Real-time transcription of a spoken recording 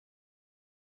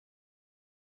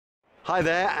Hi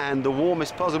there, and the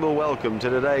warmest possible welcome to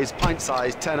today's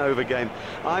pint-sized 10-over game.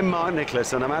 I'm Mark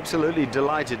Nicholas, and I'm absolutely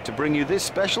delighted to bring you this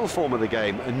special form of the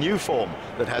game, a new form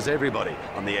that has everybody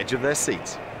on the edge of their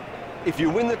seats. If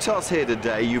you win the toss here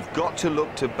today, you've got to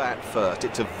look to bat first.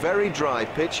 It's a very dry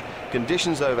pitch,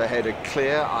 conditions overhead are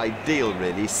clear, ideal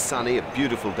really, sunny, a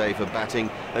beautiful day for batting,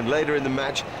 and later in the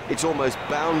match, it's almost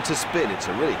bound to spin. It's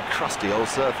a really crusty old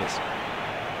surface.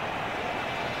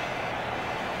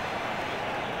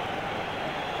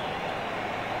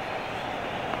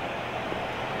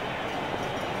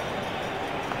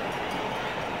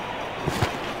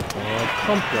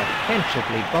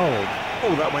 Comprehensively bowled.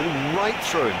 Oh, that went right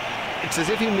through him. It's as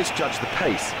if he misjudged the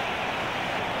pace.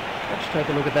 Let's take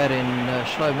a look at that in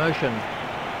slow motion.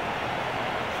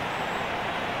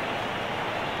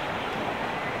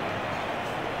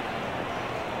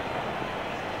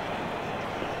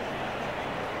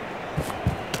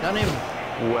 Done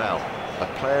him. Well, a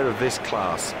player of this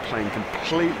class playing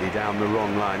completely down the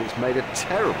wrong line. It's made a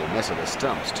terrible mess of the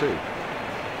stumps too.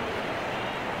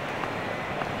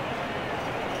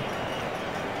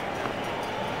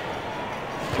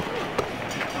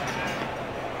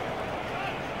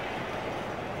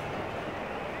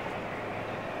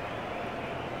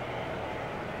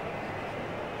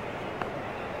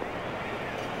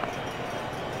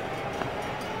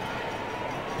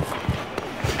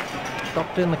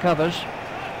 Stopped in the covers.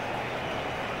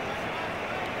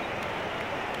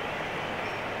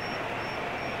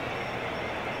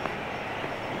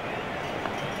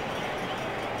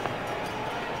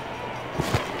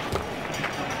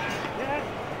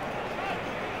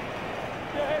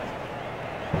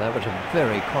 That was a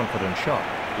very confident shot.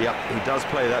 Yep, he does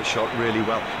play that shot really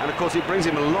well. And of course it brings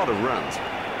him a lot of runs.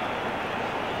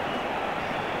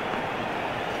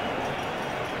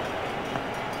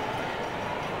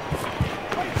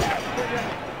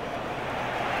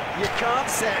 You can't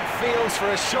set fields for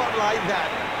a shot like that.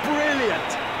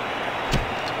 Brilliant!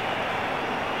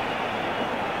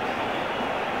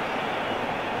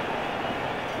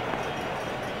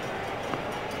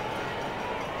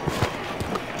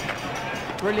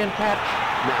 Brilliant catch.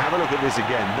 Now have a look at this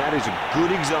again. That is a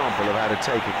good example of how to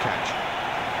take a catch.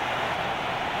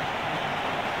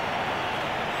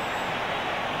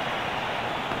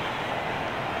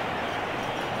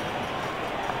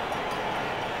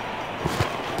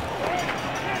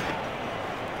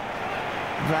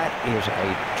 That is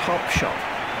a top shot.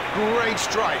 Great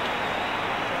strike.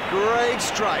 Great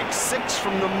strike. 6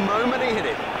 from the moment he hit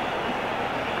it.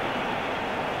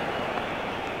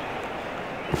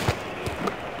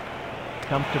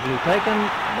 Comfortably taken,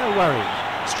 no worries.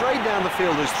 Straight down the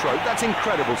fielder's throat. That's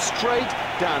incredible. Straight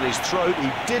down his throat.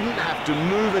 He didn't have to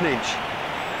move an inch.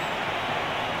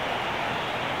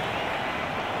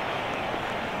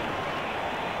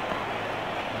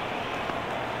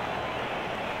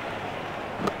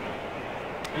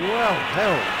 Well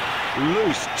held.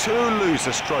 Loose, too loose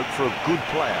a stroke for a good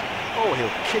player. Oh, he'll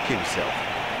kick himself.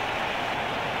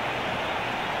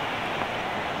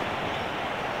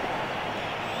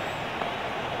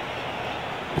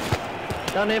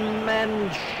 Done him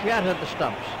and shattered the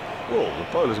stumps. Oh, the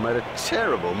bowler's made a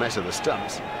terrible mess of the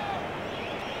stumps.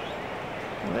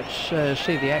 Let's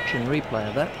see the action replay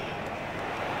of that.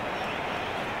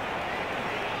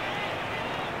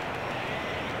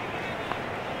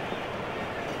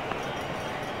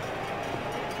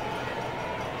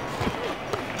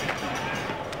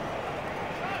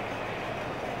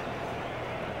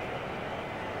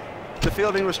 The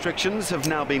fielding restrictions have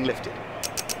now been lifted.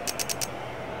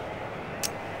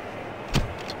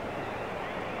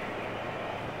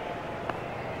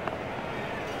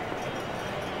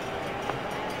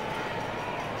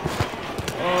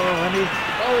 Oh, and he's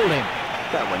bowled him.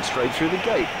 That went straight through the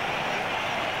gate.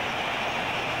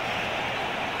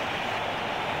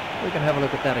 We can have a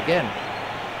look at that again.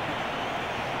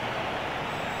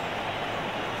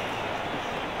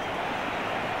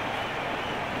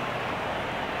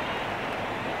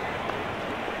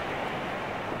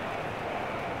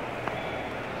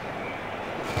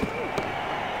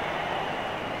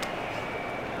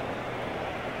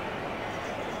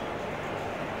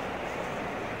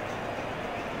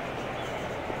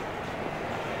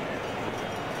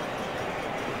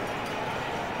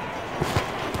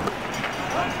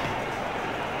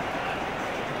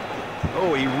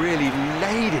 Oh, he really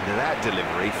laid into that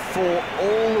delivery, 4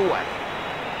 all the way.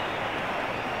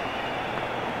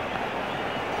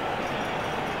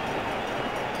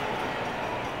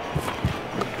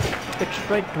 It's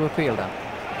straight to a fielder.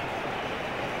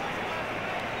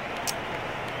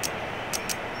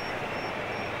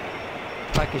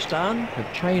 Pakistan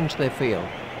have changed their field.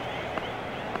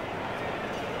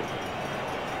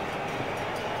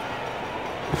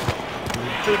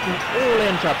 beaten all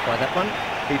ends up by that one.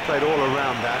 He played all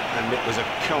around that, and it was a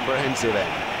comprehensive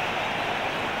end.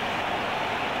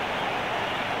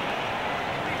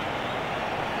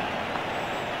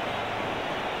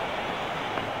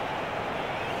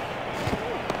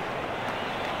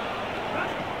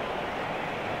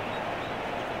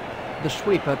 The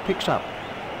sweeper picks up.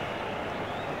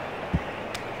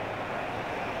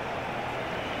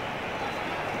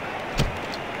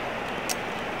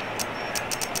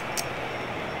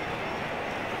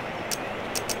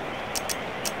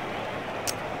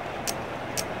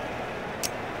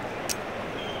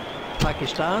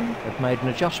 Pakistan have made an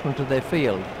adjustment to their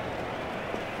field.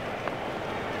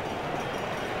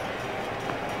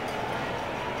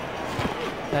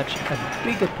 That's a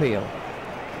big appeal.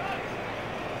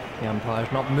 The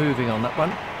umpire's not moving on that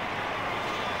one.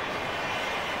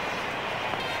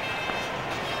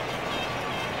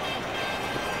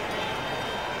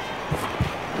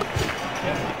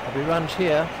 Every runs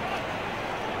here.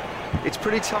 It's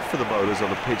pretty tough for the bowlers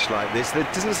on a pitch like this. There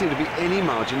doesn't seem to be any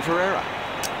margin for error.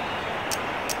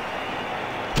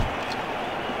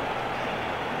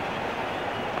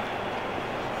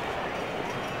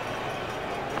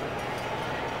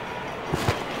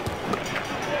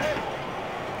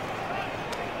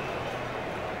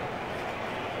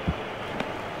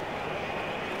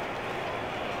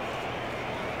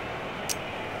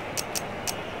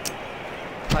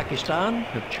 Pakistan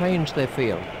have changed their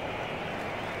field.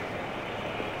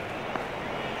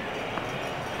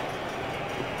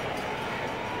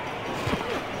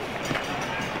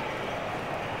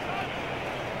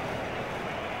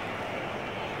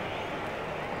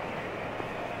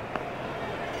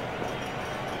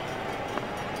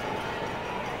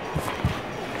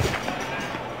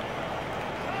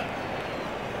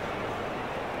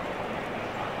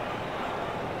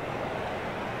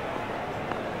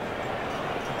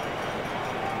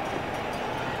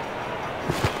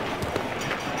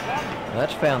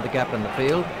 That's found the gap in the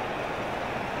field.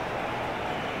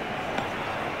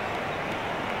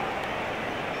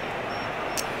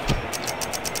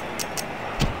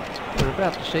 We're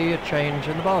about to see a change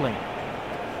in the bowling.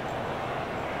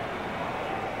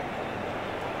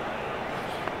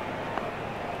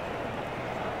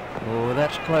 Oh,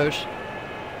 that's close.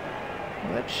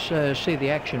 Let's see the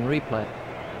action replay.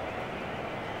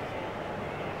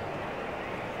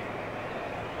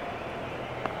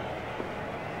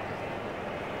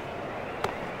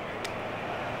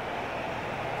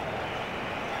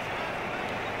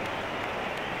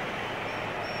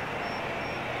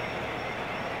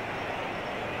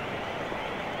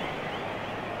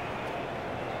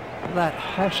 That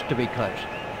has to be close.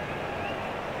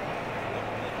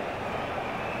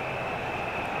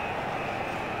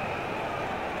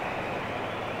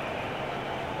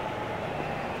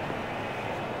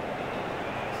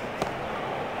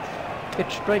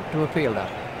 It's straight to a fielder.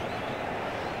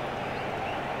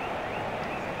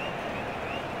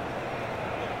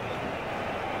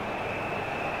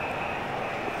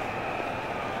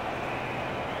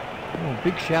 Oh,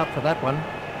 big shout for that one.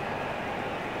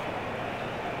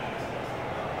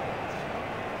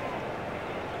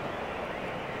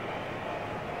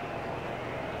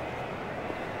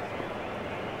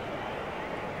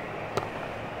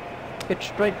 It's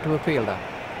straight to a fielder.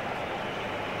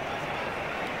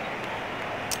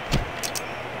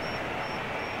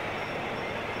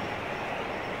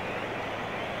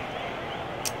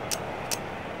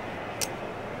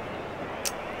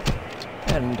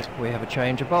 And we have a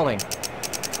change of bowling.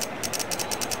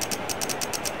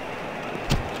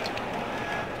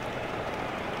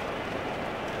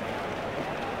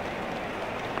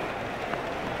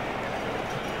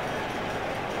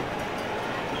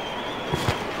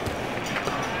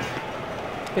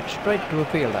 It's straight to a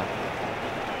fielder.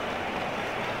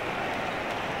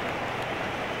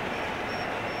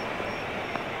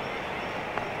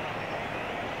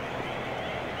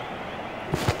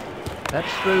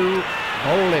 That's through,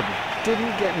 all in.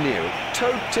 Didn't get near it.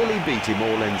 Totally beat him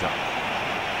all ends up.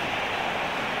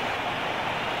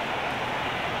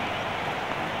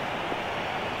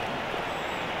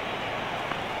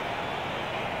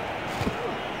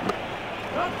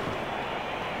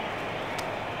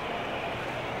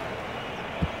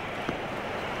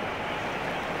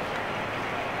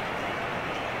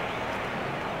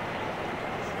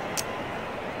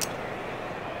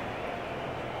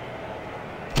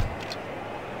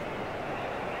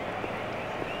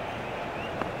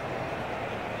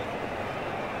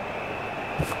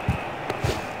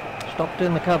 Stopped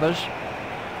in the covers.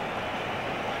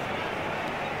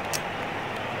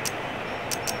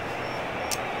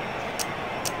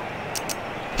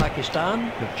 Pakistan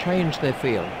have changed their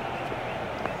field.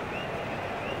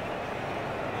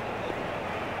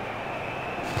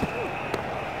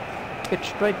 hit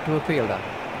straight to a fielder.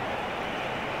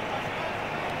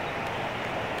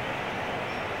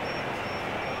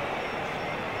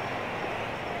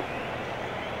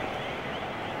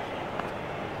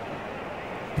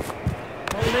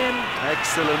 Hold in.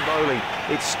 Excellent bowling.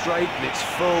 It's straight and it's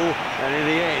full, and in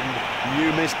the end,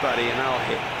 you miss, buddy, and I'll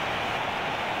hit.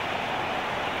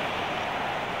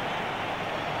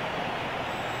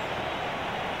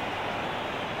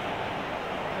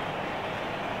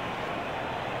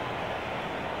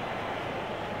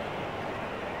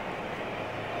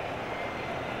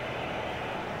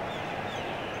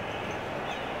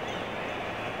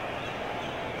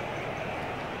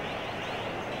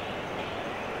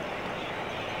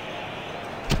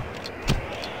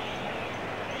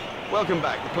 Welcome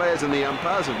back. The players and the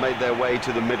umpires have made their way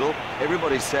to the middle.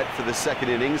 Everybody's set for the second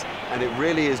innings, and it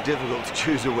really is difficult to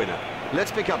choose a winner.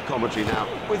 Let's pick up commentary now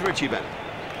with Richie Bennett.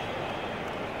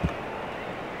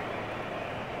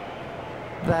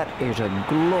 That is a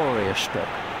glorious stroke.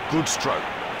 Good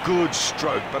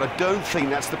stroke, but I don't think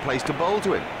that's the place to bowl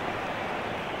to him.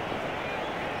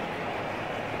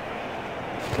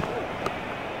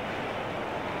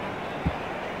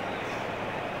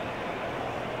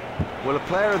 Well, a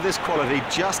player of this quality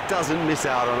just doesn't miss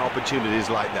out on opportunities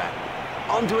like that.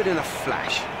 Onto it in a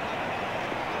flash.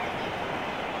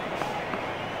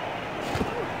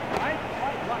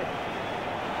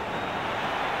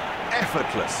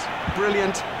 Effortless,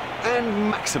 brilliant, and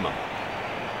maximum.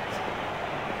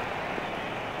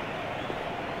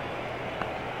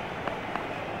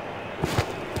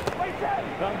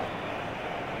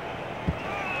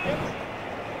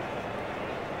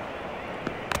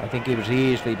 I think he was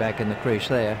easily back in the crease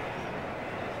there.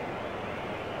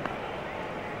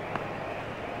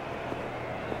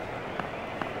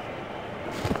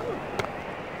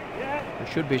 There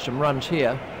should be some runs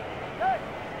here.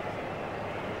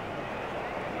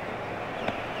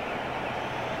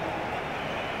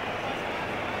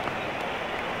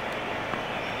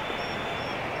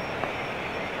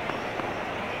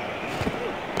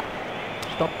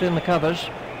 Stopped in the covers.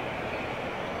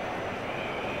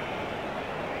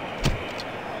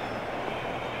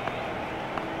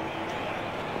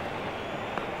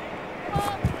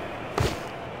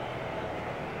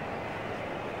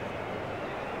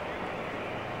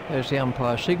 There's the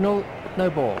umpire signal, no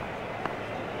ball.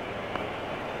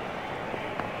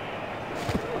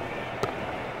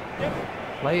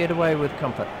 Play it away with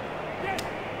comfort.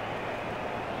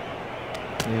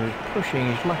 He was pushing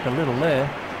his luck a little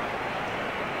there.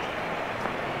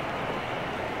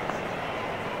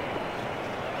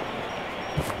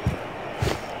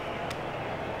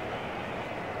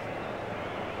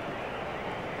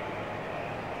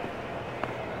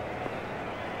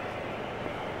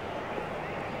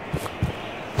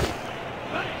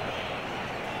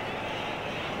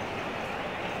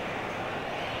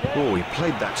 Oh, he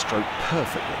played that stroke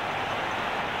perfectly.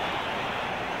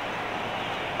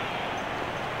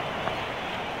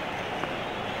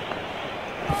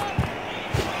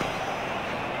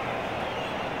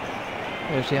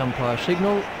 There's the umpire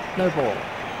signal, no ball.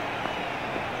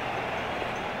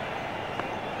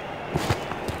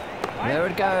 There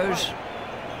it goes.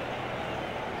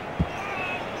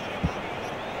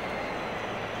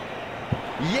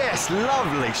 Yes,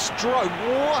 lovely stroke.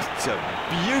 What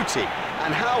a beauty.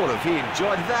 And how will have he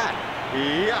enjoyed that?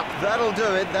 Yep, that'll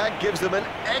do it. That gives them an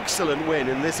excellent win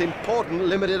in this important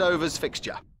limited overs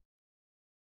fixture.